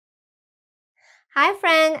Hi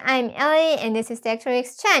friend, I'm Ellie and this is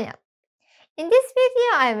TechTricks channel. In this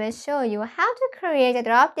video, I will show you how to create a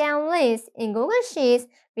drop-down list in Google Sheets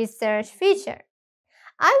with search feature.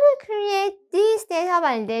 I will create this data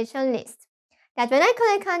validation list. That when I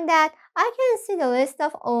click on that, I can see the list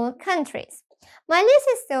of all countries. My list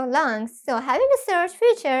is so long, so having a search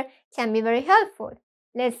feature can be very helpful.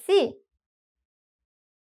 Let's see.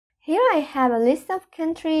 Here I have a list of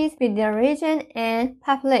countries with their region and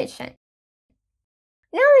population.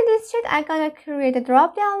 Now in this sheet, I'm gonna create a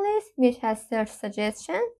drop-down list which has search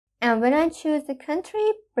suggestions, and when I choose the country,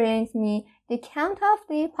 it brings me the count of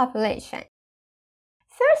the population.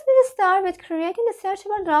 First, let's start with creating the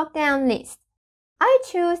searchable drop-down list. I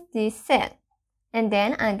choose this cell, and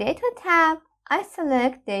then on Data tab, I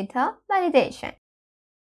select Data Validation.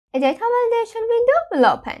 A data validation window will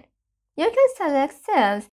open. You can select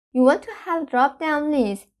cells you want to have drop-down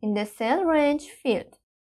list in the cell range field.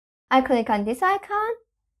 I click on this icon.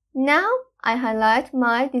 Now I highlight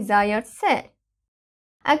my desired cell.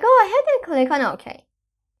 I go ahead and click on OK.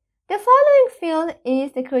 The following field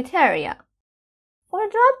is the criteria. For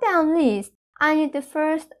drop-down list, I need the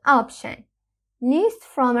first option, list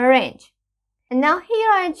from a range. And now here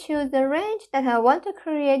I choose the range that I want to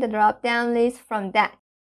create the drop-down list from that.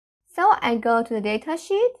 So I go to the data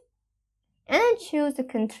sheet and I choose the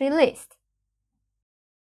country list.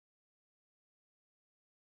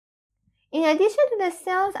 In addition to the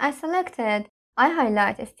cells I selected, I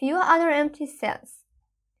highlight a few other empty cells.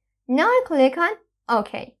 Now I click on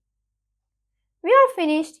OK. We are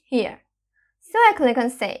finished here. So I click on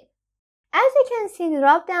Save. As you can see, the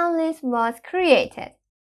drop-down list was created.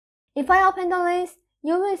 If I open the list,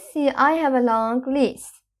 you will see I have a long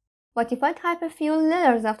list. But if I type a few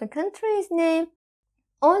letters of the country's name,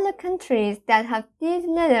 all the countries that have these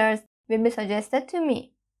letters will be suggested to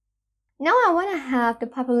me. Now I want to have the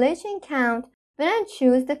population count when I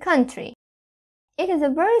choose the country. It is a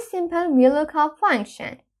very simple VLOOKUP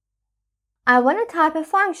function. I want to type a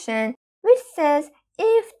function which says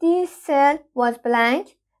if this cell was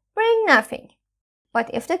blank, bring nothing.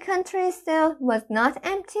 But if the country cell was not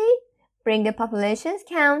empty, bring the population's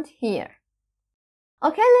count here.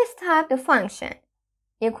 Okay, let's type the function.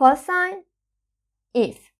 =,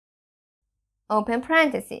 if. Open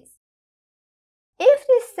parentheses. If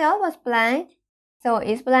this cell was blank, so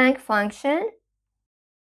ISBLANK function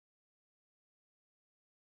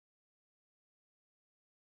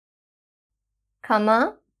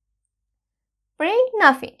comma, bring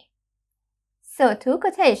nothing. So two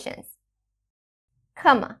quotations,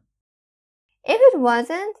 comma. If it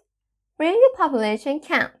wasn't, bring the population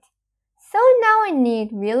count. So now I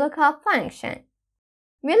need VLOOKUP function.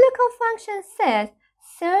 VLOOKUP function says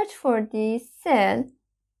search for this cell,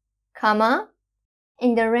 comma,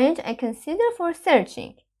 in the range I consider for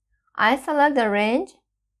searching. I select the range,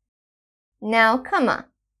 now comma.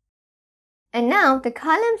 And now the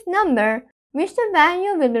column's number, which the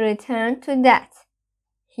value will be returned to that.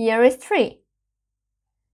 Here is 3.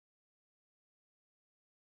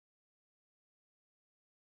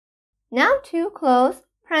 Now to close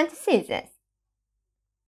parentheses. Okay,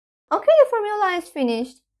 the formula is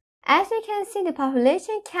finished. As you can see, the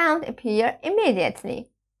population count appears immediately.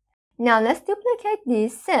 Now let's duplicate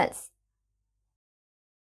these cells.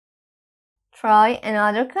 Try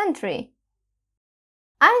another country.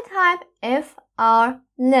 I type FR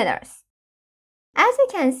letters. As you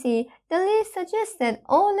can see, the list suggested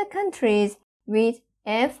all the countries with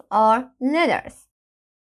FR letters.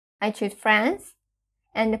 I choose France,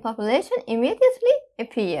 and the population immediately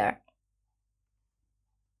appears.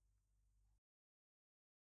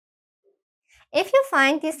 If you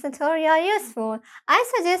find this tutorial useful, I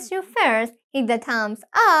suggest you first hit the thumbs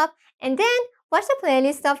up and then watch the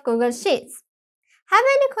playlist of Google Sheets. Have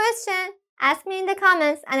any question? Ask me in the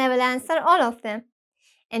comments and I will answer all of them.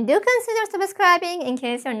 And do consider subscribing in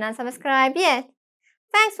case you're not subscribed yet.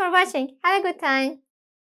 Thanks for watching. Have a good time.